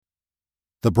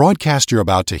The broadcast you're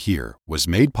about to hear was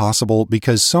made possible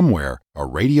because somewhere a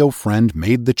radio friend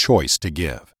made the choice to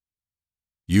give.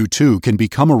 You too can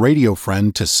become a radio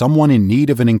friend to someone in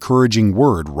need of an encouraging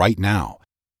word right now.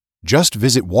 Just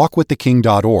visit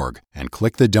walkwiththeking.org and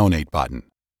click the donate button.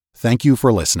 Thank you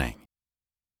for listening.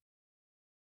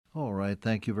 All right,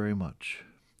 thank you very much.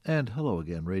 And hello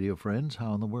again, radio friends.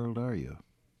 How in the world are you?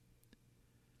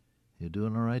 You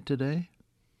doing all right today?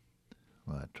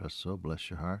 Well, I trust so.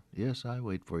 Bless your heart. Yes, I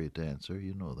wait for you to answer.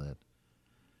 You know that.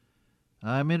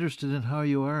 I'm interested in how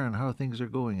you are and how things are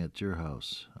going at your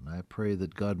house. And I pray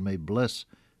that God may bless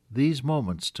these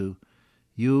moments to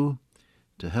you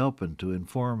to help and to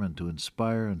inform and to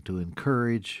inspire and to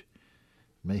encourage.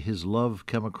 May His love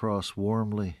come across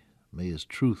warmly. May His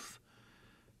truth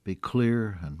be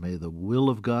clear. And may the will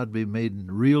of God be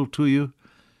made real to you.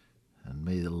 And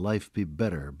may the life be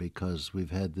better because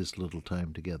we've had this little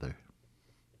time together.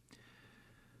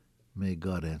 May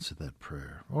God answer that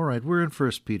prayer. All right, we're in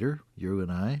 1 Peter, you and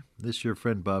I. This is your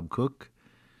friend Bob Cook,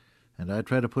 and I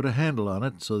try to put a handle on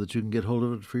it so that you can get hold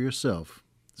of it for yourself.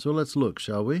 So let's look,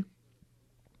 shall we?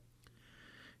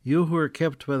 You who are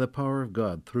kept by the power of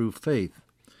God through faith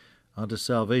unto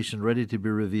salvation, ready to be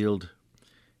revealed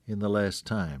in the last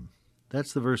time.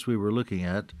 That's the verse we were looking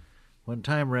at when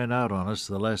time ran out on us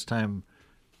the last time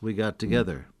we got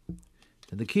together.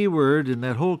 And the key word in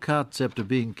that whole concept of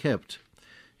being kept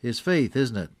is faith,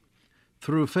 isn't it?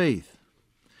 Through faith.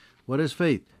 What is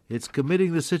faith? It's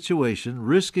committing the situation,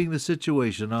 risking the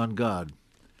situation on God.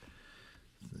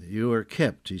 You are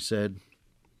kept, he said,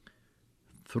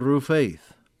 through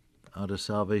faith unto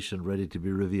salvation ready to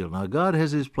be revealed. Now, God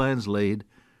has His plans laid.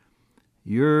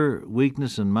 Your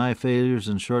weakness and my failures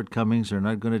and shortcomings are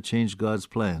not going to change God's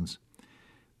plans.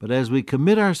 But as we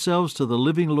commit ourselves to the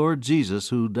living Lord Jesus,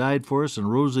 who died for us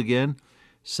and rose again,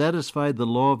 satisfied the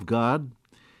law of God,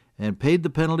 and paid the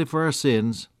penalty for our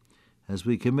sins, as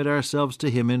we commit ourselves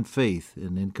to Him in faith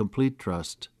and in complete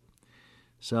trust,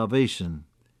 salvation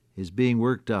is being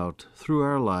worked out through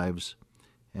our lives,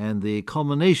 and the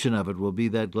culmination of it will be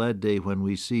that glad day when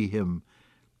we see Him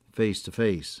face to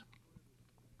face.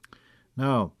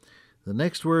 Now, the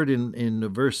next word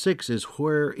in verse 6 is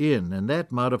wherein, and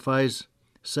that modifies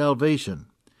salvation.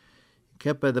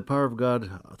 Kept by the power of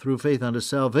God through faith unto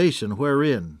salvation,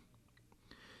 wherein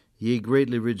ye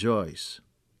greatly rejoice,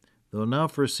 though now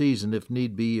for a season, if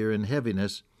need be, you're in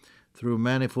heaviness through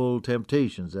manifold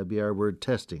temptations, that be our word,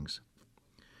 testings,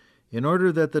 in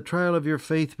order that the trial of your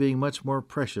faith, being much more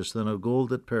precious than of gold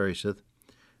that perisheth,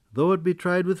 though it be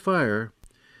tried with fire,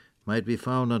 might be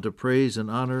found unto praise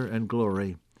and honor and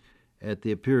glory at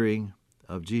the appearing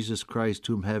of Jesus Christ,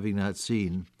 whom having not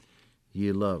seen,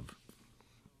 ye love.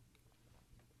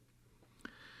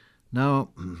 Now,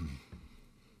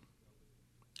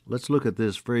 let's look at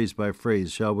this phrase by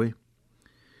phrase, shall we?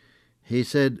 He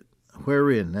said,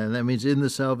 wherein, and that means in the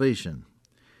salvation.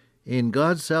 In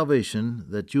God's salvation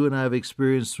that you and I have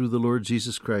experienced through the Lord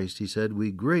Jesus Christ, he said,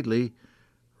 we greatly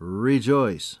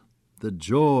rejoice. The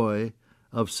joy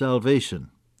of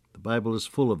salvation. The Bible is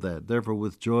full of that. Therefore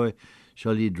with joy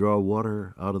shall ye draw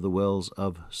water out of the wells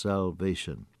of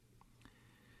salvation.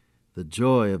 The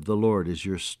joy of the Lord is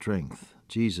your strength.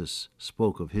 Jesus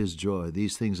spoke of His joy.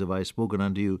 These things have I spoken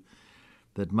unto you,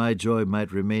 that my joy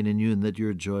might remain in you, and that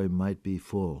your joy might be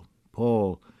full.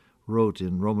 Paul wrote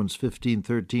in Romans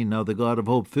 15:13, now the God of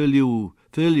hope fill you,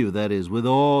 that is, with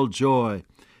all joy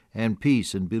and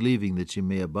peace in believing, that ye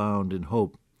may abound in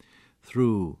hope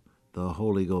through the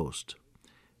Holy Ghost.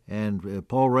 And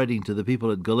Paul, writing to the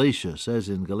people at Galatia, says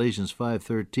in Galatians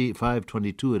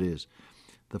 5:22 it is,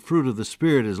 the fruit of the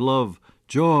Spirit is love,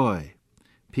 joy,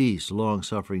 peace,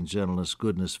 long-suffering, gentleness,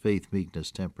 goodness, faith,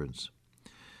 meekness, temperance.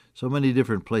 So many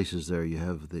different places there you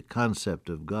have the concept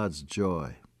of God's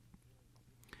joy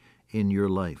in your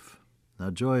life. Now,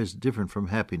 joy is different from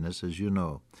happiness, as you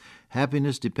know.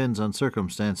 Happiness depends on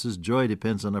circumstances. Joy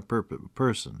depends on a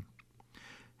person.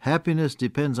 Happiness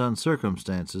depends on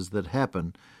circumstances that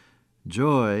happen.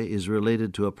 Joy is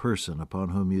related to a person upon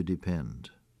whom you depend.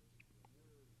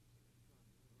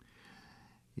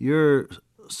 Your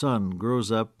son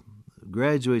grows up,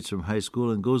 graduates from high school,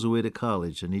 and goes away to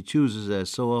college, and he chooses, as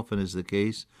so often is the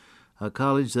case, a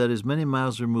college that is many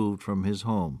miles removed from his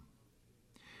home.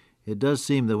 It does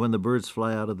seem that when the birds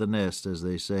fly out of the nest, as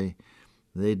they say,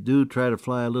 they do try to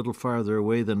fly a little farther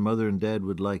away than Mother and Dad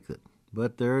would like it.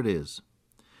 But there it is.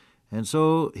 And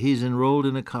so he's enrolled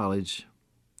in a college,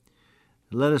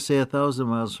 let us say 1,000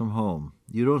 miles from home.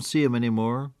 You don't see him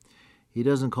anymore. He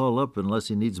doesn't call up unless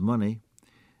he needs money.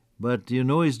 But you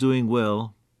know he's doing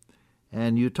well,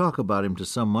 and you talk about him to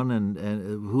someone and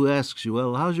who asks you,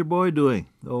 well, how's your boy doing?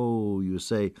 Oh, you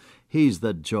say, he's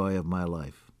the joy of my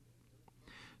life.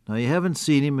 Now, you haven't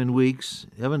seen him in weeks,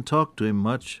 you haven't talked to him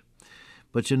much,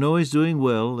 but you know he's doing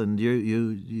well, and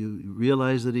you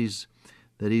realize that he's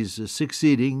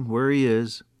succeeding where he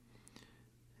is.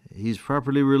 He's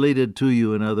properly related to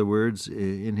you, in other words,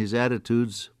 in his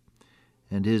attitudes,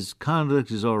 and his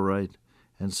conduct is all right.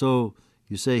 And so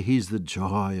you say, he's the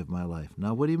joy of my life.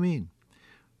 Now, what do you mean?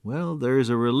 Well, there is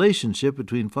a relationship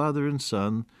between father and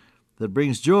son that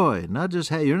brings joy. Not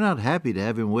just you're not happy to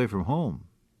have him away from home,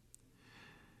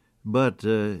 but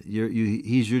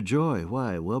he's your joy.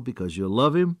 Why? Well, because you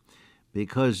love him,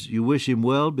 because you wish him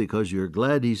well, because you're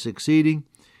glad he's succeeding,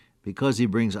 because he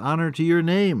brings honor to your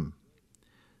name.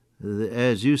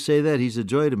 As you say that, he's a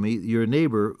joy to me, your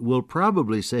neighbor will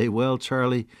probably say, well,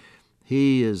 Charlie,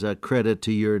 he is a credit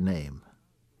to your name.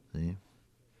 See?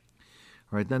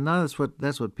 All right, then now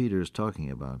that's what Peter is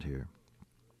talking about here.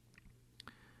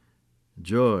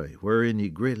 Joy, wherein ye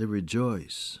greatly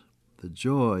rejoice. The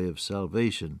joy of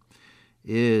salvation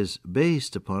is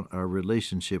based upon our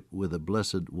relationship with a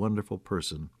blessed, wonderful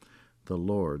person, the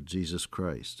Lord Jesus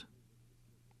Christ.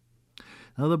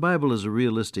 Now, the Bible is a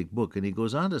realistic book, and he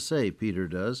goes on to say, Peter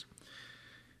does,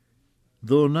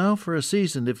 though now for a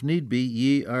season, if need be,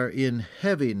 ye are in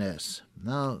heaviness.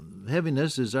 Now,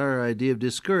 heaviness is our idea of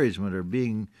discouragement or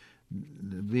being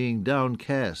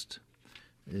downcast,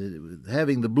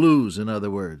 having the blues, in other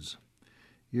words.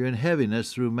 You're in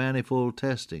heaviness through manifold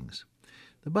testings.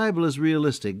 The Bible is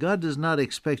realistic. God does not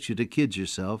expect you to kid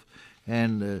yourself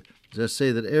and just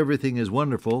say that everything is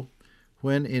wonderful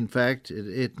when, in fact,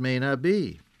 it may not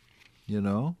be, you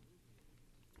know.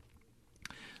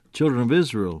 Children of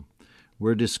Israel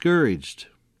were discouraged.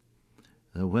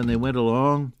 When they went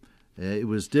along, it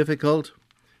was difficult.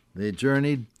 They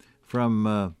journeyed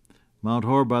from Mount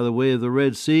Hor by the way of the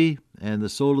Red Sea, and the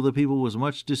soul of the people was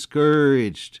much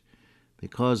discouraged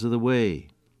because of the way.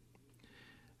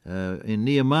 In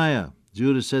Nehemiah,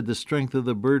 Judah said the strength of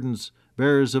the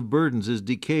bearers of burdens is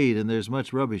decayed, and there's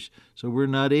much rubbish, so we're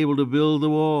not able to build the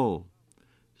wall.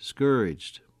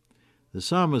 Discouraged. The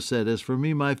psalmist said, as for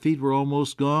me, my feet were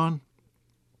almost gone.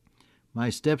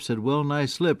 My steps had well nigh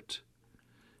slipped.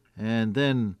 And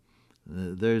then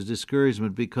there's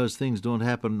discouragement because things don't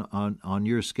happen on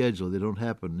your schedule. They don't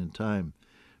happen in time.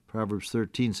 Proverbs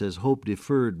 13 says, hope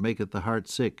deferred maketh the heart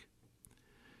sick.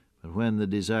 But when the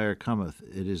desire cometh,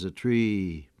 it is a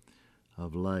tree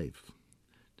of life.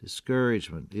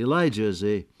 Discouragement. Elijah is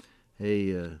a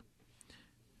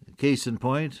case in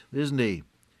point, isn't he?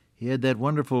 He had that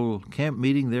wonderful camp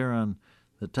meeting there on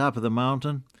the top of the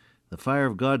mountain. The fire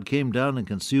of God came down and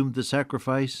consumed the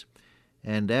sacrifice.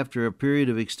 And after a period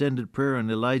of extended prayer on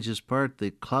Elijah's part,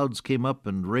 the clouds came up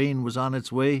and rain was on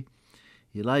its way.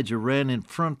 Elijah ran in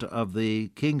front of the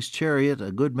king's chariot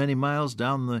a good many miles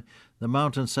down the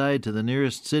mountainside to the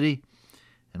nearest city.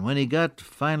 And when he got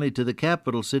finally to the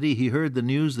capital city, he heard the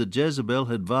news that Jezebel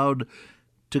had vowed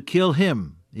to kill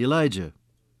him, Elijah.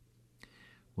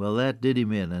 Well, that did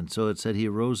him in, and so it said he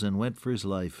arose and went for his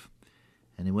life.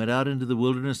 And he went out into the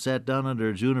wilderness, sat down under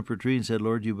a juniper tree, and said,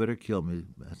 Lord, you better kill me.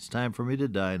 It's time for me to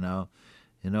die now.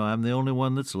 You know, I'm the only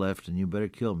one that's left, and you better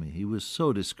kill me. He was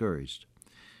so discouraged.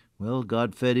 Well,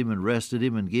 God fed him and rested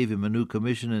him and gave him a new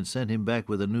commission and sent him back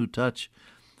with a new touch.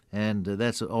 And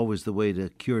that's always the way to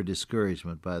cure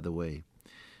discouragement, by the way.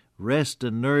 Rest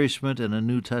and nourishment and a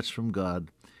new touch from God.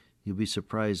 You'll be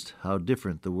surprised how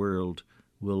different the world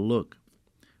will look.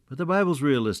 But the Bible's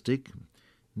realistic.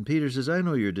 And Peter says, I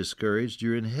know you're discouraged.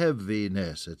 You're in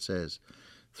heaviness, it says,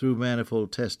 through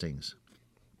manifold testings.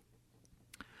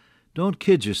 Don't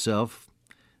kid yourself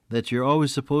that you're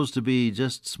always supposed to be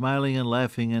just smiling and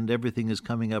laughing and everything is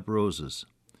coming up roses.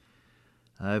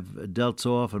 I've dealt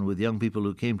so often with young people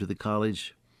who came to the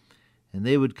college, and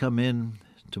they would come in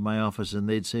to my office and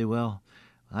they'd say, well,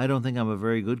 I don't think I'm a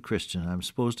very good Christian. I'm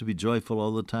supposed to be joyful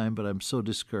all the time, but I'm so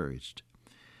discouraged.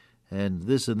 And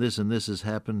this and this and this has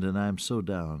happened, and I'm so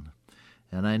down.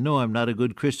 And I know I'm not a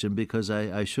good Christian because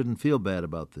I shouldn't feel bad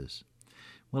about this.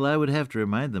 Well, I would have to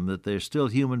remind them that they're still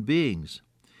human beings,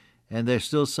 and they're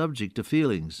still subject to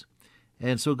feelings.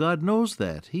 And so God knows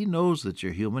that. He knows that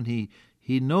you're human.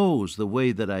 He knows the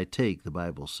way that I take, the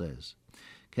Bible says.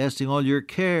 Casting all your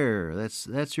care,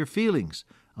 that's your feelings,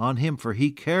 on him, for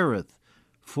he careth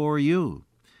for you.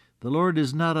 The Lord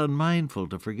is not unmindful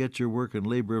to forget your work and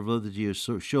labor of love that you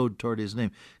showed toward his name.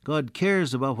 God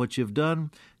cares about what you've done.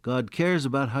 God cares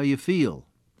about how you feel.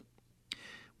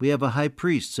 We have a high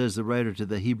priest, says the writer to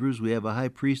the Hebrews. We have a high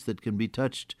priest that can be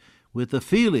touched with the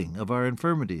feeling of our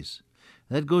infirmities.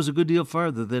 That goes a good deal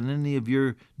farther than any of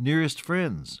your nearest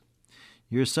friends.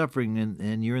 You're suffering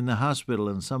and you're in the hospital,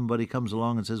 and somebody comes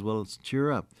along and says, well,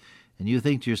 cheer up. And you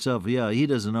think to yourself, yeah, he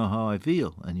doesn't know how I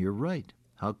feel. And you're right.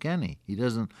 How can he? He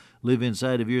doesn't live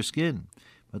inside of your skin.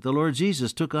 But the Lord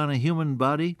Jesus took on a human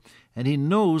body, and he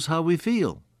knows how we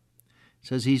feel. It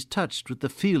says he's touched with the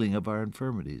feeling of our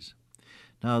infirmities.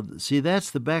 Now, see,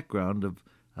 that's the background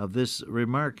of this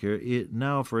remark here.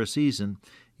 Now, for a season,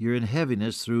 you're in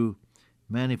heaviness through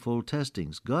manifold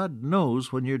testings. God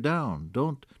knows when you're down.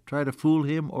 Don't try to fool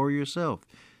him or yourself.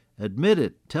 Admit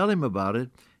it, tell him about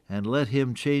it, and let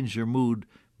him change your mood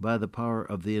by the power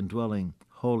of the indwelling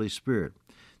Holy Spirit.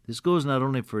 This goes not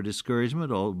only for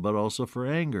discouragement, but also for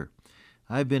anger.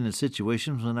 I've been in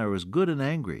situations when I was good and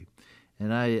angry,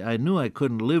 and I knew I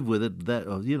couldn't live with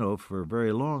it for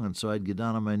very long, and so I'd get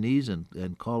down on my knees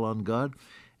and call on God,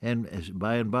 and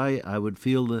by I would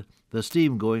feel the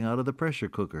steam going out of the pressure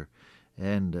cooker.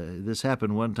 And this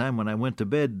happened one time when I went to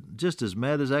bed just as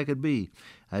mad as I could be.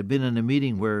 I'd been in a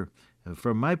meeting where,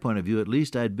 from my point of view at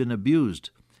least, I'd been abused,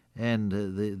 and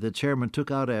the chairman took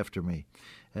out after me.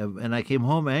 And I came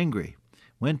home angry,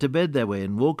 went to bed that way,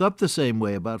 and woke up the same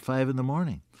way about 5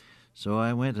 a.m. So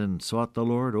I went and sought the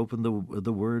Lord, opened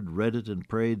the Word, read it, and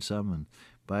prayed some,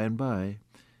 and by,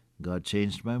 God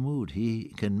changed my mood.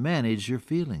 He can manage your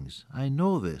feelings. I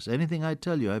know this. Anything I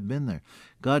tell you, I've been there.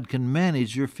 God can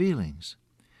manage your feelings.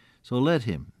 So let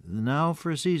him. Now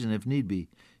for a season, if need be,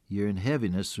 you're in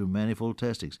heaviness through manifold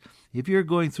testings. If you're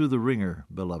going through the ringer,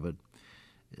 beloved,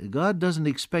 God doesn't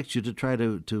expect you to try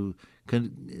to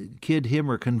kid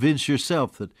him or convince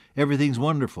yourself that everything's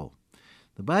wonderful.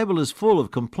 The Bible is full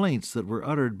of complaints that were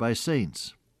uttered by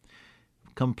saints.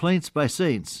 Complaints by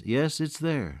saints, yes, it's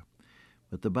there.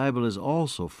 But the Bible is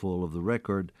also full of the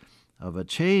record of a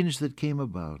change that came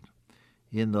about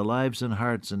in the lives and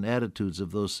hearts and attitudes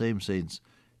of those same saints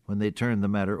when they turned the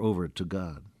matter over to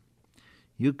God.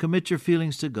 You commit your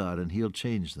feelings to God, and he'll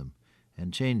change them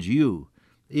and change you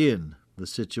in the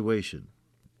situation.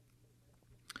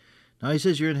 Now he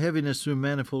says you're in heaviness through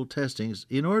manifold testings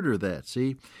in order that,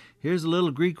 see, here's a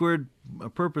little Greek word, a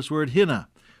purpose word, hina,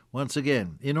 once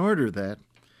again, in order that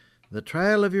the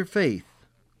trial of your faith,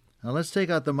 now let's take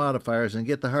out the modifiers and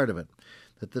get the heart of it,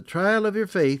 that the trial of your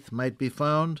faith might be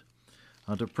found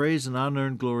unto praise and honor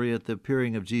and glory at the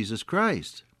appearing of Jesus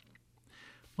Christ.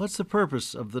 What's the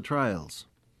purpose of the trials?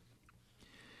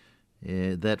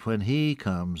 That when he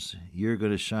comes, you're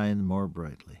going to shine more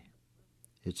brightly.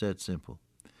 It's that simple.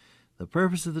 The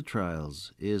purpose of the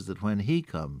trials is that when he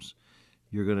comes,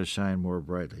 you're going to shine more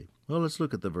brightly. Well, let's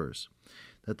look at the verse.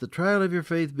 That the trial of your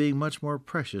faith being much more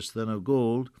precious than of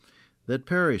gold that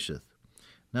perisheth.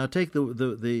 Now take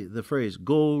the phrase,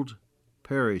 gold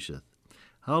perisheth.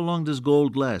 How long does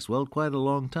gold last? Well, quite a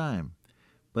long time,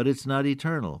 but it's not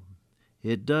eternal.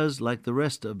 It does, like the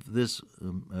rest of this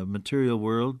material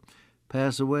world,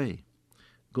 pass away.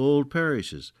 Gold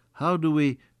perishes. How do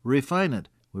we refine it?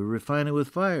 We refine it with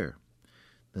fire.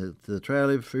 The trial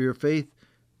of your faith,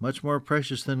 much more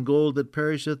precious than gold that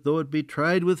perisheth, though it be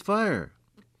tried with fire.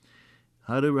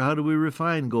 How do we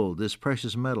refine gold, this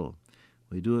precious metal?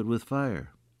 We do it with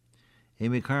fire.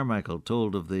 Amy Carmichael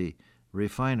told of the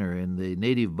refiner in the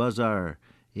native bazaar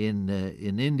in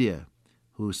India,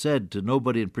 who said to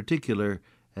nobody in particular,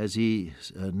 as he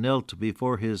knelt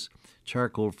before his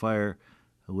charcoal fire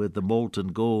with the molten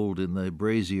gold in the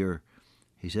brazier,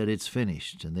 he said, "It's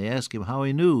finished." And they asked him how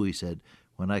he knew. He said,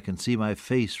 "When I can see my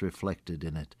face reflected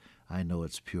in it, I know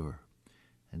it's pure."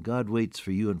 And God waits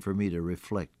for you and for me to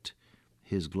reflect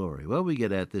his glory. Well, we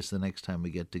get at this the next time we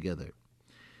get together.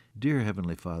 Dear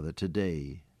Heavenly Father,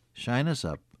 today, shine us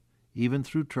up, even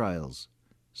through trials,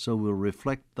 so we'll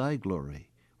reflect thy glory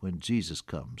when Jesus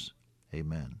comes.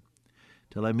 Amen.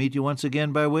 Till I meet you once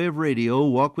again by way of radio,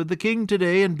 walk with the King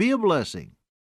today and be a blessing.